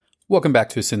Welcome back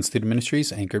to a Sin Student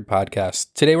Ministries Anchored podcast.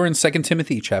 Today we're in 2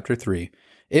 Timothy chapter 3.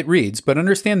 It reads, "But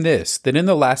understand this, that in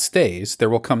the last days there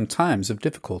will come times of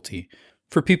difficulty.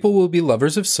 For people will be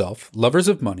lovers of self, lovers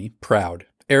of money, proud,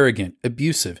 arrogant,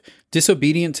 abusive,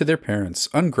 disobedient to their parents,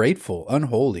 ungrateful,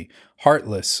 unholy,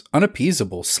 heartless,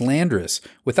 unappeasable, slanderous,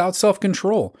 without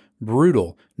self-control,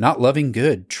 brutal, not loving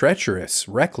good, treacherous,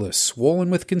 reckless,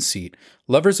 swollen with conceit,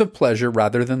 lovers of pleasure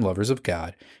rather than lovers of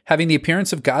God, having the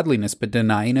appearance of godliness but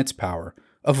denying its power.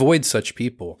 Avoid such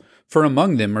people, for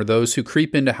among them are those who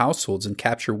creep into households and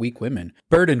capture weak women,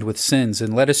 burdened with sins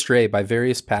and led astray by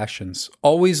various passions,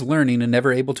 always learning and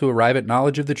never able to arrive at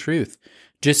knowledge of the truth.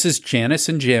 Just as Jannes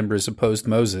and Jambres opposed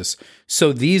Moses,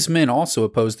 so these men also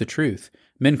oppose the truth,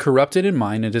 men corrupted in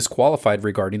mind and disqualified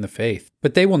regarding the faith.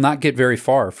 But they will not get very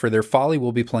far, for their folly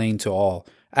will be plain to all,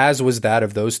 as was that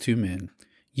of those two men.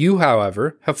 You,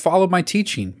 however, have followed my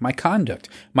teaching, my conduct,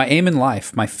 my aim in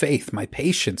life, my faith, my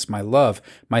patience, my love,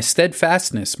 my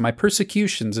steadfastness, my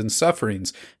persecutions and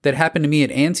sufferings that happened to me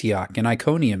at Antioch and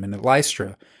Iconium and at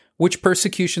Lystra, which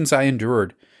persecutions I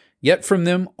endured. Yet from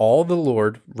them all the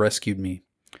Lord rescued me.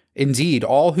 Indeed,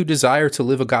 all who desire to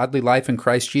live a godly life in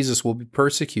Christ Jesus will be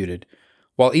persecuted,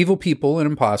 while evil people and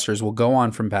impostors will go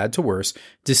on from bad to worse,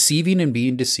 deceiving and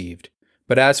being deceived.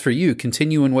 But as for you,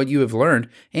 continue in what you have learned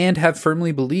and have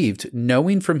firmly believed,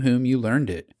 knowing from whom you learned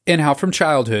it, and how from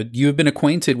childhood you have been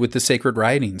acquainted with the sacred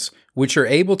writings, which are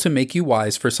able to make you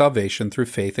wise for salvation through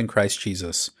faith in Christ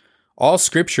Jesus. All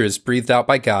Scripture is breathed out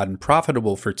by God and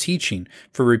profitable for teaching,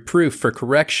 for reproof, for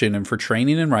correction, and for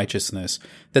training in righteousness,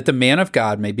 that the man of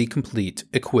God may be complete,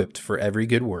 equipped for every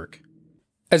good work."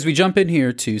 As we jump in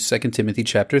here to 2 Timothy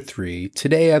chapter 3,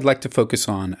 today I'd like to focus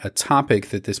on a topic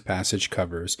that this passage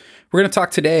covers. We're going to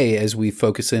talk today, as we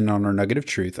focus in on our nugget of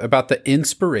truth, about the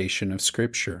inspiration of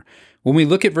Scripture. When we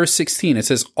look at verse 16, it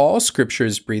says, "All Scripture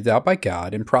is breathed out by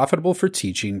God and profitable for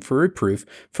teaching, for reproof,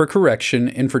 for correction,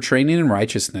 and for training in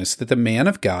righteousness, that the man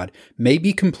of God may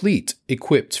be complete,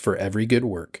 equipped for every good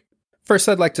work." First,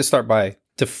 I'd like to start by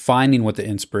defining what the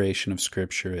inspiration of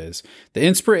Scripture is. The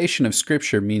inspiration of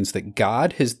Scripture means that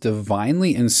God has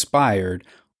divinely inspired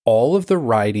all of the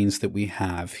writings that we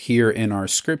have here in our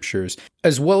Scriptures,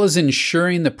 as well as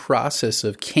ensuring the process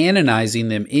of canonizing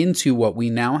them into what we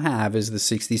now have as the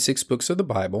 66 books of the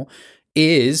Bible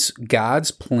is God's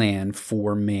plan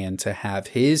for man to have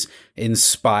his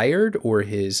inspired or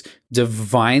his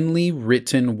divinely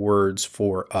written words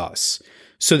for us.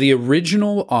 So the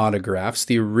original autographs,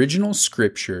 the original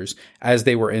Scriptures, as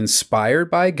they were inspired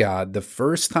by God the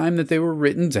first time that they were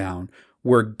written down,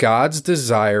 were God's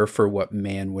desire for what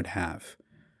man would have.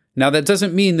 Now, that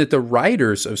doesn't mean that the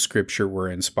writers of Scripture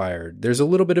were inspired. There's a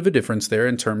little bit of a difference there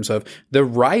in terms of the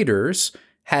writers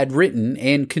had written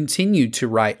and continued to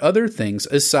write other things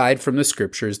aside from the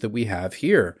Scriptures that we have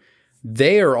here.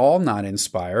 They are all not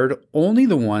inspired, only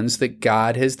the ones that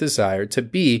God has desired to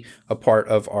be a part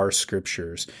of our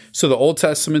Scriptures. So the Old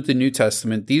Testament, the New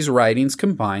Testament, these writings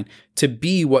combine to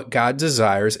be what God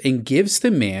desires and gives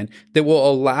to man that will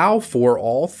allow for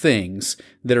all things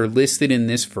that are listed in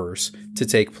this verse to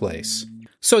take place.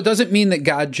 So it doesn't mean that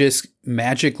God just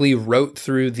magically wrote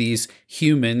through these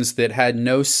humans that had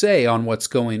no say on what's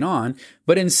going on,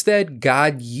 but instead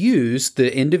God used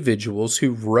the individuals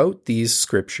who wrote these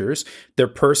Scriptures, their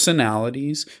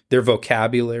personalities, their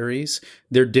vocabularies,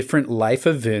 their different life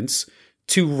events,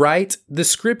 to write the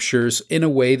Scriptures in a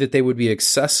way that they would be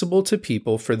accessible to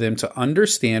people for them to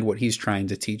understand what He's trying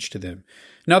to teach to them.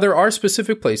 Now, there are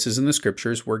specific places in the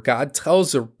Scriptures where God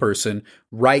tells a person,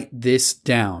 write this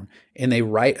down, and they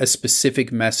write a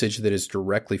specific message that is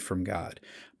directly from God.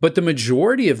 But the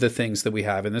majority of the things that we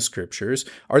have in the Scriptures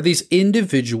are these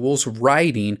individuals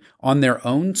writing on their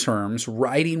own terms,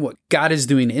 writing what God is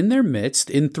doing in their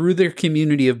midst and through their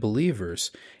community of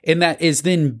believers. And that is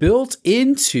then built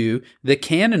into the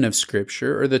canon of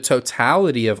Scripture, or the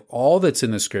totality of all that's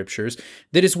in the Scriptures.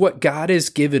 That is what God has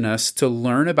given us to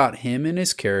learn about Him and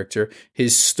His character,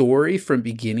 His story from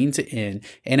beginning to end,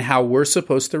 and how we're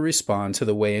supposed to respond to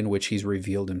the way in which He's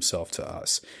revealed Himself to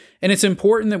us. And it's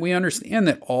important that we understand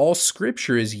that all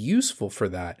Scripture is useful for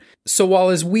that. So while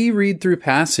as we read through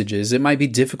passages, it might be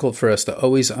difficult for us to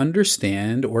always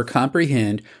understand or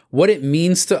comprehend what it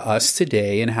means to us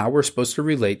today and how we're supposed to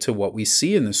relate to what we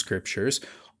see in the Scriptures,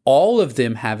 all of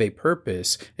them have a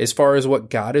purpose as far as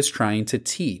what God is trying to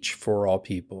teach for all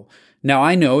people. Now,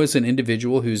 I know as an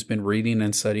individual who's been reading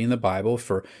and studying the Bible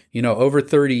for, over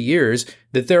 30 years,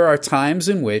 that there are times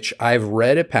in which I've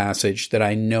read a passage that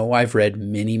I know I've read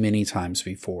many, many times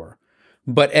before.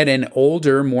 But at an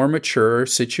older, more mature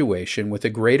situation with a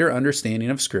greater understanding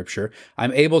of Scripture,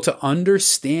 I'm able to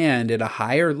understand at a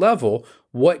higher level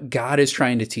what God is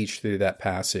trying to teach through that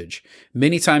passage.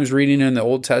 Many times reading in the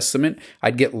Old Testament,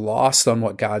 I'd get lost on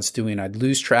what God's doing. I'd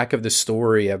lose track of the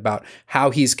story about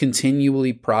how he's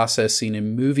continually processing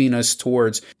and moving us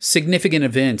towards significant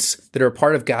events that are a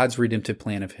part of God's redemptive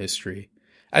plan of history.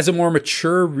 As a more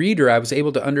mature reader, I was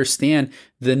able to understand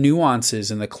the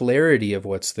nuances and the clarity of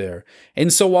what's there.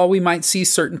 And so while we might see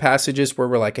certain passages where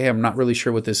we're like, hey, I'm not really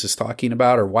sure what this is talking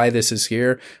about or why this is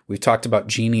here. We've talked about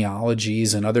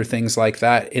genealogies and other things like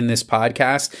that in this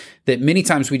podcast that many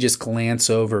times we just glance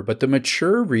over. But the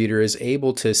mature reader is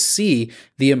able to see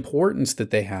the importance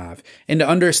that they have and to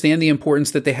understand the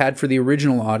importance that they had for the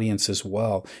original audience as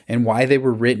well and why they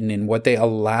were written and what they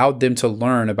allowed them to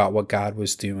learn about what God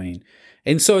was doing.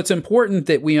 And so it's important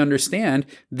that we understand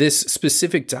this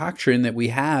specific doctrine that we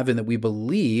have and that we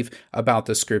believe about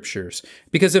the scriptures.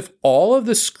 Because if all of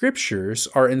the scriptures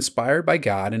are inspired by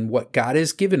God and what God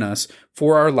has given us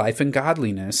for our life and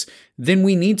godliness, then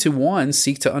we need to, one,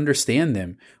 seek to understand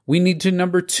them. We need to,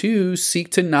 number two,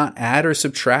 seek to not add or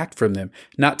subtract from them,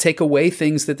 not take away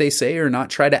things that they say or not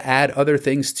try to add other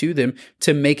things to them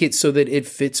to make it so that it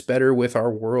fits better with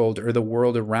our world or the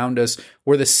world around us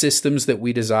or the systems that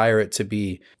we desire it to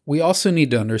be. We also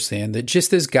need to understand that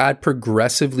just as God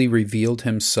progressively revealed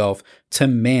himself to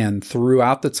man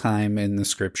throughout the time in the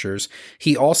scriptures,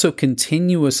 he also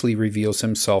continuously reveals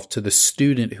himself to the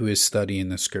student who is studying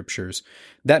the scriptures.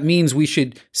 That means we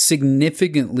should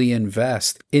significantly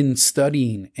invest in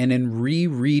studying and in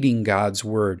rereading God's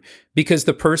word, because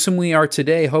the person we are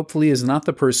today hopefully is not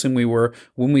the person we were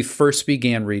when we first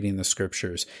began reading the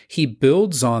scriptures. He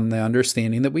builds on the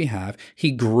understanding that we have.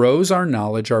 He grows our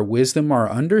knowledge, our wisdom, our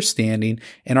understanding,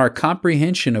 and our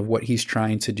comprehension of what he's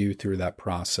trying to do through that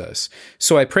process.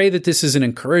 So I pray that this is an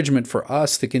encouragement for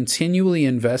us to continually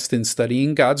invest in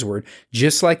studying God's word,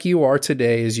 just like you are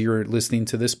today as you're listening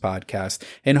to this podcast,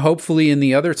 and hopefully in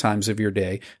the other times of your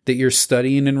day that you're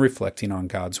studying and reflecting on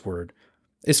God's word.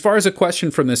 As far as a question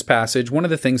from this passage, one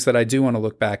of the things that I do want to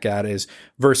look back at is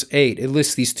verse 8. It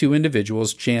lists these two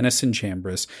individuals, Jannes and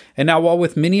Jambres. And now, while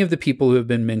with many of the people who have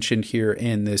been mentioned here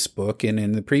in this book and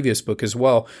in the previous book as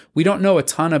well, we don't know a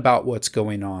ton about what's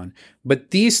going on. But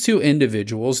these two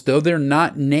individuals, though they're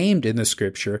not named in the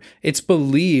scripture, it's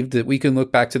believed that we can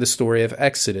look back to the story of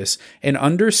Exodus and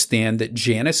understand that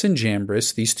Jannes and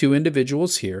Jambres, these two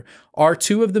individuals here, are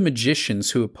two of the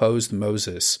magicians who opposed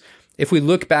Moses. If we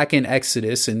look back in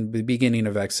Exodus, in the beginning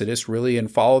of Exodus, really, and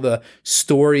follow the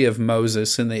story of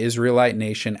Moses and the Israelite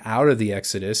nation out of the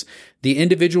Exodus, the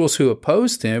individuals who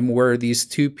opposed him were these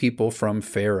two people from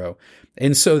Pharaoh.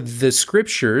 And so the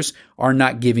scriptures are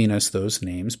not giving us those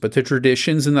names, but the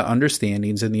traditions and the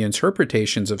understandings and the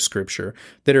interpretations of scripture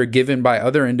that are given by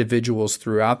other individuals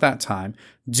throughout that time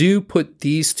do put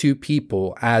these two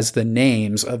people as the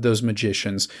names of those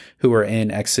magicians who are in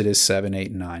Exodus 7,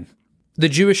 8, and 9. The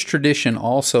Jewish tradition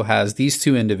also has these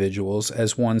two individuals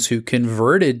as ones who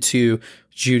converted to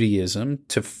Judaism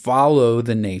to follow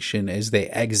the nation as they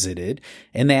exited,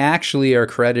 and they actually are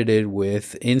credited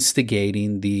with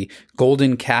instigating the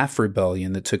Golden Calf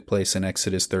Rebellion that took place in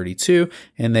Exodus 32,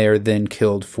 and they are then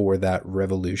killed for that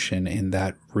revolution and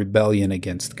that rebellion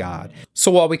against God.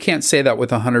 So while we can't say that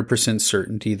with 100%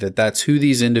 certainty that that's who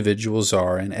these individuals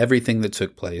are and everything that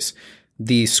took place,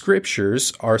 the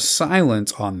scriptures are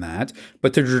silent on that,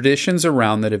 but the traditions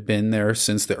around that have been there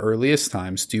since the earliest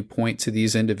times do point to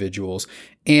these individuals,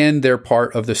 and they're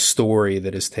part of the story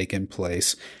that has taken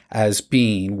place as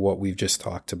being what we've just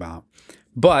talked about.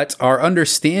 But our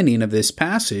understanding of this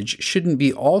passage shouldn't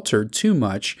be altered too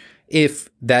much if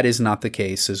that is not the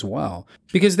case as well,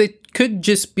 because they could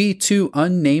just be two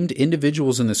unnamed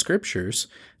individuals in the scriptures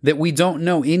that we don't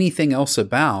know anything else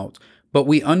about, but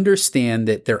we understand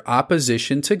that their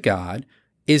opposition to God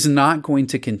is not going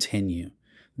to continue.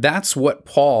 That's what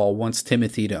Paul wants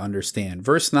Timothy to understand.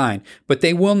 Verse 9, but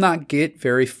they will not get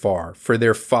very far, for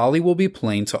their folly will be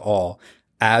plain to all,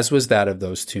 as was that of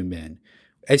those two men.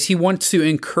 As he wants to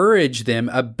encourage them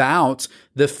about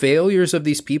the failures of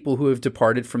these people who have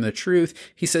departed from the truth,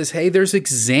 he says, hey, there's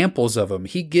examples of them.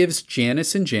 He gives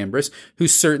Jannes and Jambres, who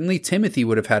certainly Timothy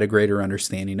would have had a greater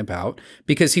understanding about,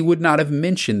 because he would not have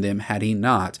mentioned them had he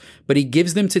not. But he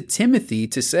gives them to Timothy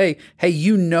to say, hey,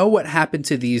 you know what happened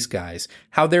to these guys,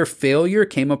 how their failure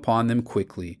came upon them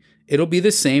quickly. It'll be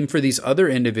the same for these other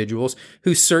individuals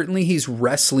who certainly he's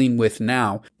wrestling with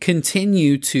now,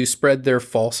 continue to spread their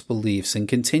false beliefs and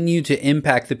continue to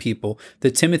impact the people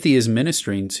that Timothy is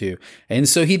ministering to. And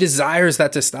so he desires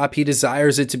that to stop. He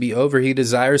desires it to be over. He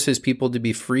desires his people to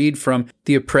be freed from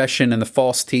the oppression and the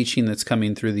false teaching that's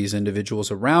coming through these individuals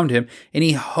around him. And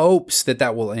he hopes that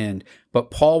that will end.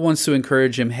 But Paul wants to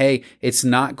encourage him, hey, it's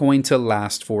not going to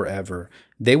last forever.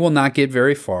 They will not get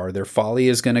very far. Their folly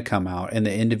is going to come out, and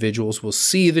the individuals will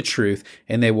see the truth,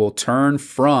 and they will turn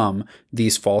from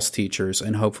these false teachers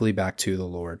and hopefully back to the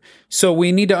Lord. So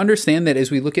we need to understand that as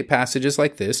we look at passages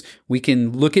like this, we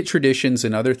can look at traditions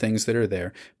and other things that are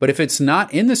there. But if it's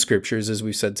not in the scriptures, as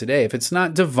we've said today, if it's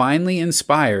not divinely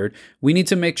inspired, we need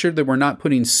to make sure that we're not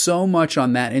putting so much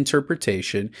on that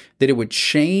interpretation that it would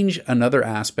change another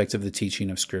aspect of the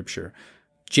teaching of Scripture.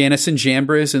 Janus and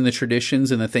Jambres and the traditions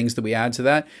and the things that we add to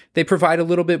that, they provide a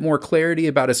little bit more clarity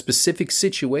about a specific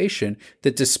situation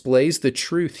that displays the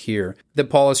truth here that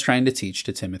Paul is trying to teach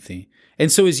to Timothy.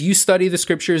 And so as you study the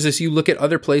scriptures, as you look at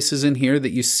other places in here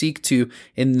that you seek to,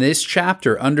 in this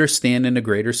chapter, understand in a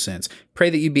greater sense,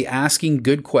 pray that you be asking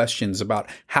good questions about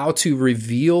how to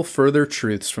reveal further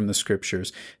truths from the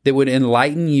scriptures that would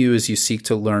enlighten you as you seek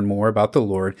to learn more about the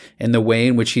Lord and the way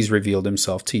in which he's revealed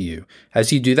himself to you.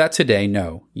 As you do that today,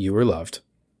 know you are loved.